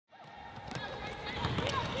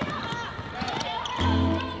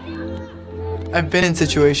I've been in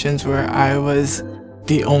situations where I was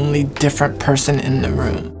the only different person in the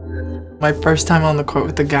room. My first time on the court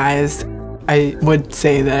with the guys, I would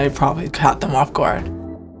say that I probably caught them off guard.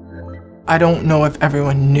 I don't know if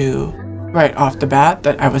everyone knew right off the bat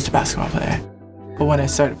that I was a basketball player. But when I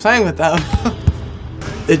started playing with them,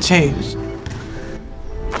 it changed.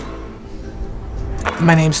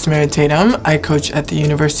 My name's Tamara Tatham. I coach at the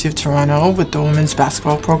University of Toronto with the women's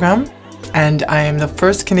basketball program, and I am the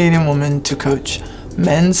first Canadian woman to coach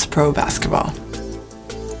men's pro basketball.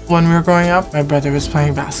 When we were growing up, my brother was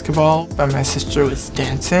playing basketball, but my sister was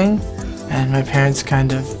dancing, and my parents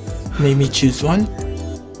kind of made me choose one.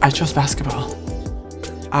 I chose basketball.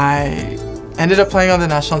 I ended up playing on the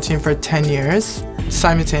national team for 10 years.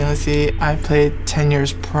 Simultaneously, I played 10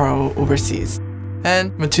 years pro overseas,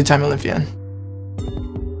 and I'm a two-time Olympian.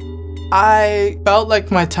 I felt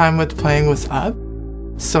like my time with playing was up,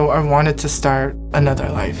 so I wanted to start another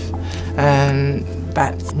life, and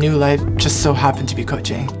that new life just so happened to be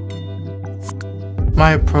coaching.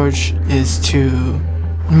 My approach is to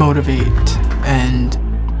motivate and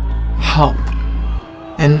help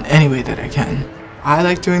in any way that I can. I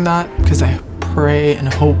like doing that because I pray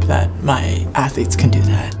and hope that my athletes can do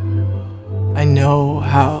that. I know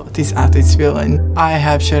how these athletes feel, and I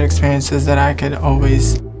have shared experiences that I could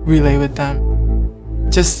always relay with them.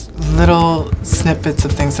 Just little snippets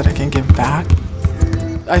of things that I can give back.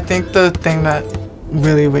 I think the thing that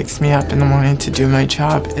really wakes me up in the morning to do my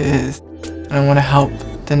job is I want to help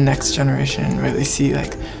the next generation really see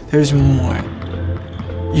like there's more.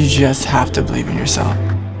 You just have to believe in yourself.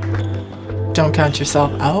 Don't count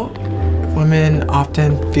yourself out. Women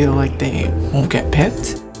often feel like they won't get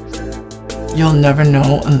picked. You'll never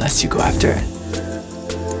know unless you go after it.